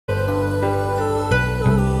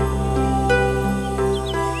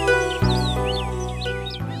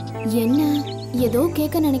ஏதோ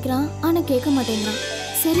கேட்க நினைக்கிறான், ஆனா கேட்க மாட்டேங்கிறான்.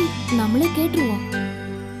 சரி, நம்மளே கேட்டுருவோம்.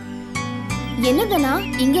 என்னதானா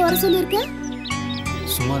இங்க வர சொல்லிருக்க?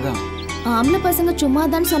 சும்மாதான். ஆம்பளை பசங்க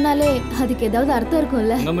சும்மாதான் சொன்னாலே அதுக்கு ஏதாவது அர்த்தம்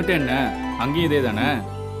இருக்கும்ல. அங்க மட்டும் என்ன, அங்கேயும் இதே தானே?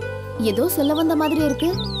 ஏதோ சொல்ல வந்த மாதிரி இருக்கு,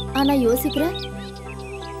 ஆனா யோசிக்கிற.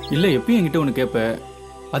 இல்ல, எப்பயும் என்கிட்ட ஒண்ணு கேட்ப,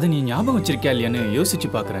 அதை நீ ஞாபகம் வச்சிருக்கியா இல்லையான்னு யோசிச்சு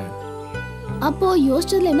பாக்குறேன். அப்போ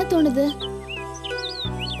யோசிச்சதுல என்ன தோணுது?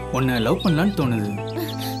 உன்னை லவ் பண்ணலான்னு தோணுது.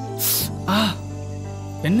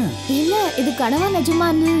 என்ன? இல்ல, இது கனவா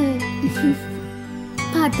நிஜமான்னு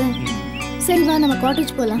பார்த்தேன். சரி வா, நம்ம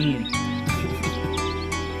காட்டேஜ் போலாம்.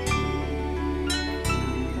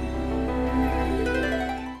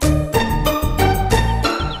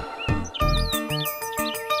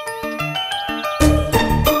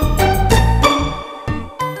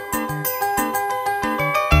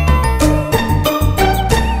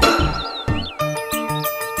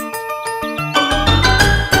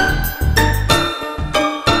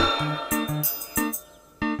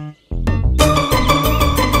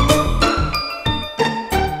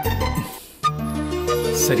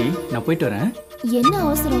 சரி, நான் போயிட்டு வரேன். என்ன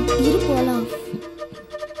அவசரம்? இரு போலாம்.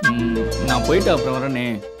 நான் போயிட்டு அப்புறம் வரேனே.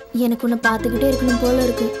 எனக்கு உன்னை பார்த்துக்கிட்டே இருக்கணும் போல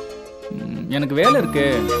இருக்கு. எனக்கு வேலை இருக்கு.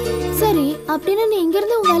 சரி, அப்படின்னா நீ இங்க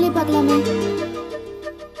இருந்து உன் வேலையை பார்க்கலாமே.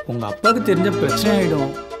 உங்க அப்பாவுக்கு தெரிஞ்ச பிரச்சனை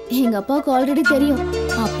ஆயிடும். எங்க அப்பாவுக்கு ஆல்ரெடி தெரியும்.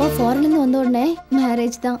 அப்பா ஃபாரின்ல இருந்து வந்த உடனே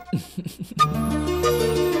மேரேஜ் தான்.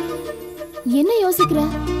 என்ன யோசிக்கிற?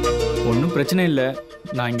 ஒன்றும் பிரச்சனை இல்லை.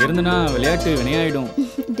 நான் இங்க இருந்தேன்னா விளையாட்டு வினையாயிடும்.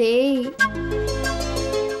 டேய்,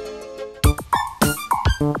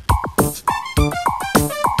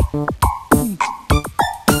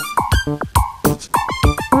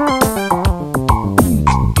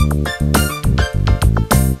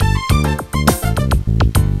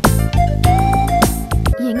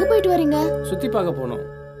 எங்க போயிட்டு வரீங்க? சுத்தி பார்க்க போனோம்.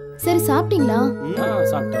 சரி, சாப்பிட்டீங்களா?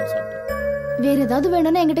 சாப்பிட்டோம். வேற ஏதாவது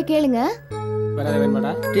வேணும்னா என்கிட்ட கேளுங்க. வேற ஏதாவது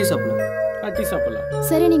வேணுமாடா? டீ சாப்பிடலாம். டீ சாப்பிடலாம்.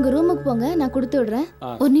 சரி, நீங்க ரூமுக்கு போங்க, நான் கொடுத்து விடுறேன்.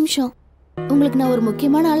 ஒரு நிமிஷம், உங்களுக்கு நான் ஒரு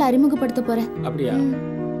முக்கியமான ஆளை அறிமுகப்படுத்த போறேன். அப்படியா?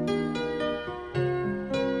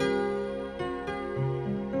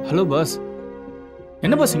 Hello boss.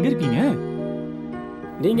 என்ன பாஸ் இங்க இருக்கீங்க?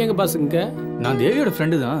 நீங்க எங்க பாஸ்? இங்க நான் தேவியோட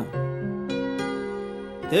ஃப்ரெண்டு தான்.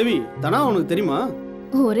 தேவி தானா? உனக்கு தெரியுமா?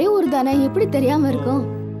 ஒரே ஒரு தானே, எப்படி தெரியாம இருக்கும்?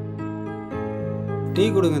 டீ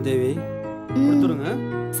கொடுங்க தேவி. கொடுத்துருங்க.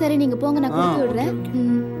 சரி, நீங்க போங்க, நான் கொடுத்து விடுறேன்.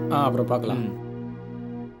 அப்புறம் பார்க்கலாம்.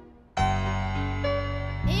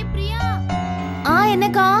 ஏய் பிரியா.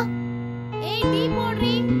 என்னக்கா? ஏய், டீ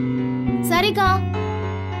போடுறீ? சரிக்கா.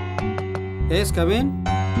 எஸ் கவின்.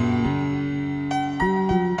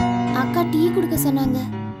 அக்கா டீ குடுக்க சொன்னாங்க.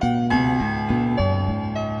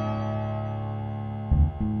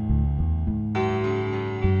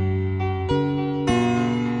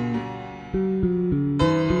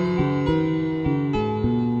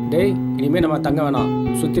 டேய், இனிமே நம்ம தங்க வேணாம்.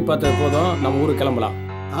 சுத்தி பார்த்தது போதும், நம்ம ஊருக்கு கிளம்பலாம்.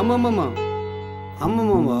 ஆமாம்மாம்மா.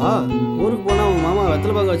 ஆமாம்மாம்மா, ஊருக்கு போனால் அவங்க மாமா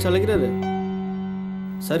வெத்தலை பாக்க வச்சு அழைக்கிறாரு.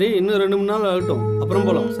 சரி, இன்னும் 2-3 நாள் ஆகட்டும், அப்புறம்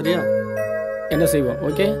போகலாம். சரியா? என்ன செய்வோம்?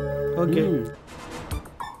 Okay okay.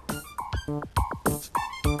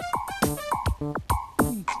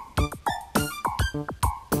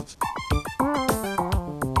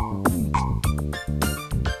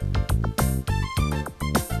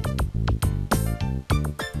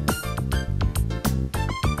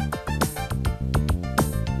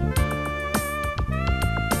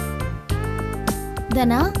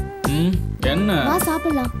 தனா, என்ன? வா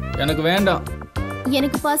சாப்பிடலாம். எனக்கு வேண்டாம்.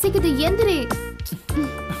 எனக்கு பசிக்குது, எந்திரி.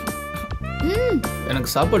 எனக்கு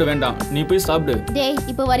சாப்பாடு வேண்டாம், நீ போய் சாப்பிடு. டேய்,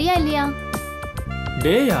 இப்போ வரியா இல்லையா?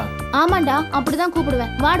 டேயா? ஆமாண்டா, அப்படிதான்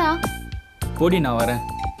கூப்பிடுவேன். வாடா. போடி, நான் வரேன்.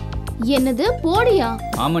 என்னது போடியா?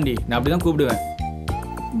 ஆமாண்டி, நான் அப்படிதான் கூப்பிடுவேன்.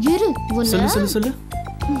 இரு. சொல்லு.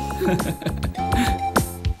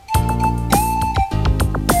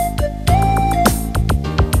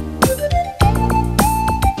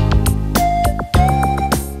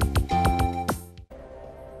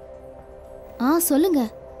 சொல்லுங்க,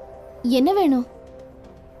 என்ன வேணும்?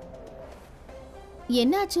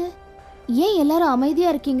 என்னாச்சு? ஏன் எல்லாரும் அமைதியா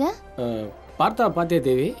இருக்கீங்க? பார்த்தா பாத்தியா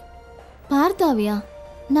தேவி? பார்த்தாவியா?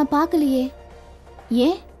 நான் பார்க்கலையே.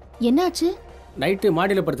 ஏன், என்னாச்சு? நைட்டு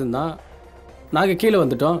மாடியில் படுத்திருந்தான், நாங்கள் கீழே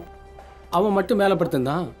வந்துட்டோம். அவன் மட்டும் மேலே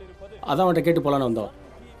படுத்திருந்தான். அதான் அவன்கிட்ட கேட்டு போலான்னு வந்தோம்.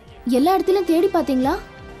 எல்லா இடத்துலையும் தேடி பார்த்தீங்களா?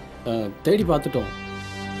 தேடி பார்த்துட்டோம்.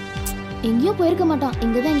 எங்கேயும் போயிருக்க மாட்டான்,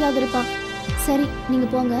 இங்கதான் எங்கேயாவது இருப்பான். சரி, நீங்க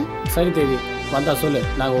போங்க. சரி தேவி, வந்தா சொல்லு,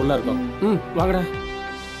 நாங்கள் உள்ள இருக்கோம். வாங்கடா.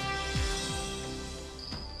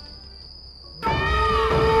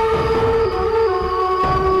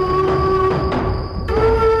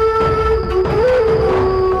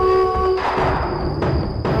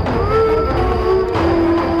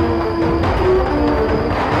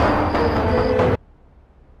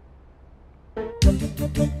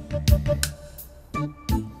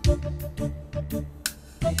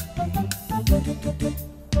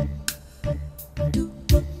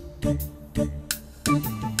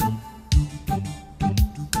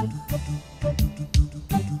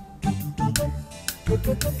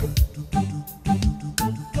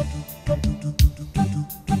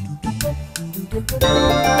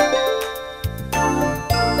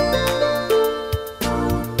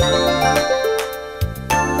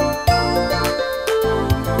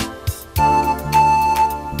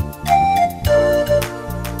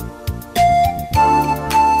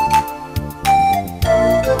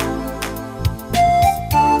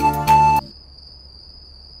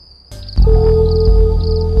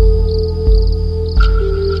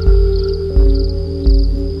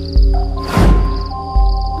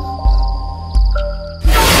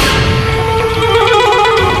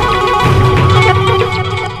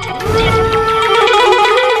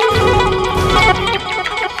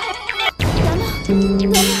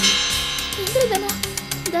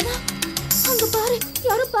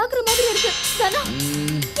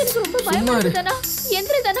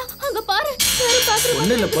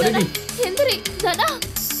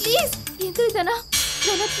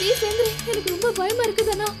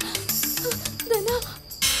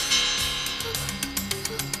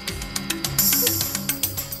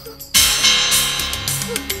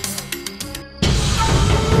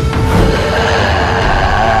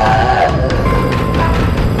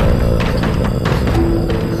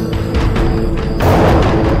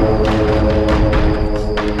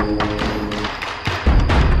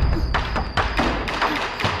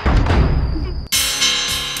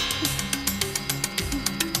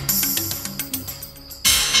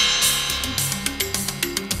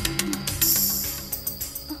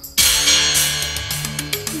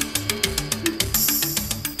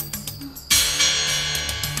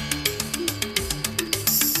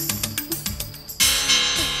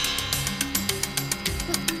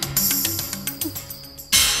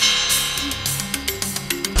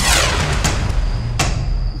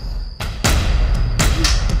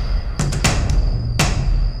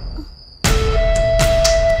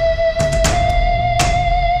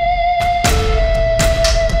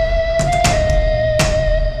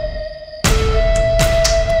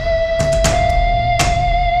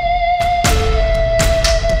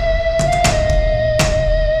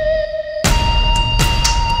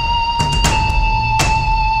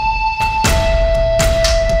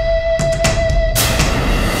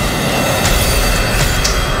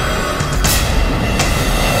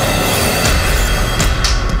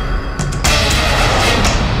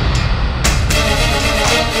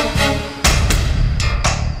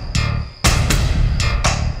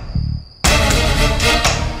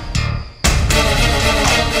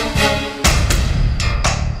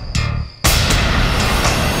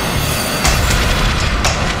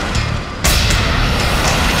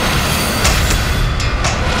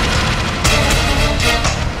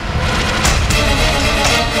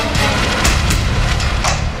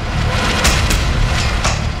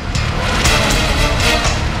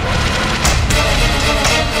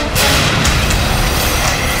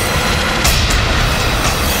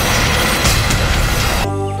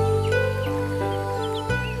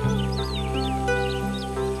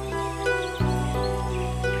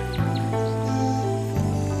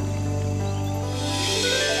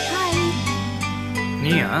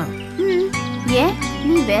 நீயா? ஏன்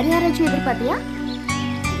நீ வேற யாராச்சும் எதிர்பார்த்தியா?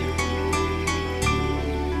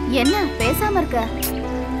 என்ன பேசாம இருக்க?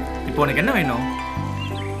 இப்போ உனக்கு என்ன வேணும்?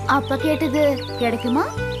 அப்ப கேட்டது கிடைக்குமா?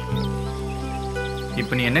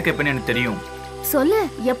 இப்போ நீ என்ன கேட்பேன்னு எனக்கு தெரியும். சொல்லு,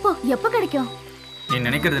 எப்போ கிடைக்கும்? நீ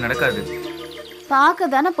நினைக்கிறது நடக்காது.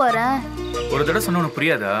 பார்க்க தானே போறேன். ஒரு தடவை சொன்ன உனக்கு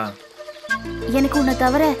புரியாதா? எனக்கு உன்னை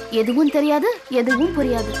தவிர எதுவும் தெரியாது, எதுவும்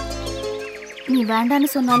புரியாது. நீ வேண்டான்னு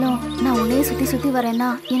சொன்னாலும் நான் உன்னையே சுத்தி சுத்தி வரேன்னா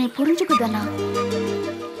என்னை புரிஞ்சுக்குதானா?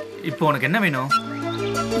 இப்போ உனக்கு என்ன வேணும்?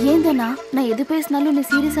 ஏன் தானா நான் எது பேசினாலும் நீ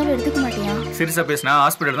சீரியஸாவே எடுத்துக்க மாட்டியா? சீரியஸா பேசினா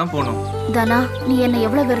ஹாஸ்பிட்டல் தான் போகணும். தானா நீ என்னை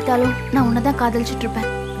எவ்வளவு வெறுத்தாலும் நான் உன்னை தான் காதலிச்சுட்டு இருப்பேன்.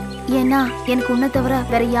 ஏன்னா எனக்கு உன்னை தவிர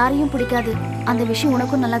வேற யாரையும் பிடிக்காது. அந்த விஷயம்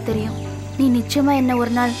உனக்கும் நல்லா தெரியும். நீ நிச்சயமா என்ன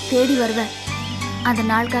ஒரு நாள் தேடி வருவ. அந்த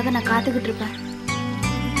நாளுக்காக நான் காத்துக்கிட்டு இருப்பேன்.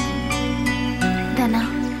 தானா,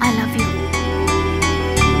 ஐ லவ் யூ.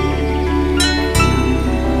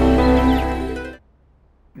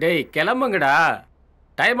 டேய் கிளம்புங்கடா,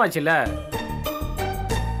 டைம் ஆச்சுல்ல.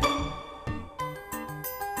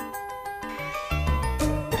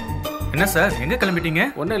 என்ன சார், எங்க கிளம்பிட்டீங்க?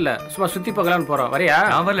 ஒன்றும் இல்லை, சும்மா சுற்றி பார்க்கலான்னு போகிறோம். வரையா?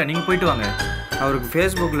 நான் வரல, நீங்கள் போயிட்டு வாங்க. அவருக்கு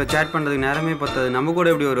ஃபேஸ்புக்கில் சேட் பண்ணுறதுக்கு நேரமே பத்தாது, நம்ம கூட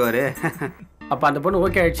எப்படி வருவார்? அப்போ அந்த பொண்ணு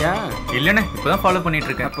ஓகே ஆயிடுச்சா? இல்லைண்ணே, இப்போ தான் ஃபாலோ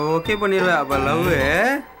பண்ணிட்டு இருக்கேன். அப்போ ஓகே பண்ணிடுவேன். அப்போ லவ்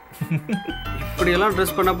இப்படியெல்லாம்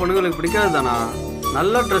ட்ரெஸ் பண்ணால் பொண்ணுங்களுக்கு பிடிக்காது தானா?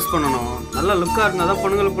 நல்லா ட்ரெஸ் பண்ணணும், நல்லா லுக்காக இருந்தால் தான்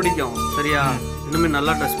பொண்ணுங்களுக்கு பிடிக்கும். சரியா? இனிமேல்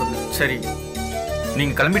நல்லா ட்ரெஸ் பண்ணு. சரி,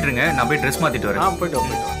 நீங்கள் கிளம்பிட்டுருங்க, நான் போய் ட்ரெஸ் மாற்றிட்டு வரேன். போயிட்டு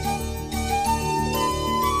வா.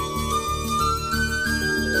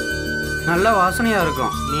 நல்ல வாசனையாக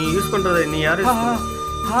இருக்கும். நீ யூஸ் பண்ணுறத நீ யார் யூஸ்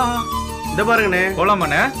இந்த பாருங்கண்ணே.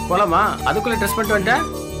 போலாமாண்ணே? போலாமா? அதுக்குள்ளே ட்ரெஸ் பண்ணிட்டு வந்துட்டேன்.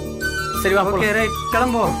 சரி வா ஓகே போலாம். ரைட்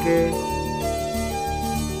கிளம்புவோம். ஓகே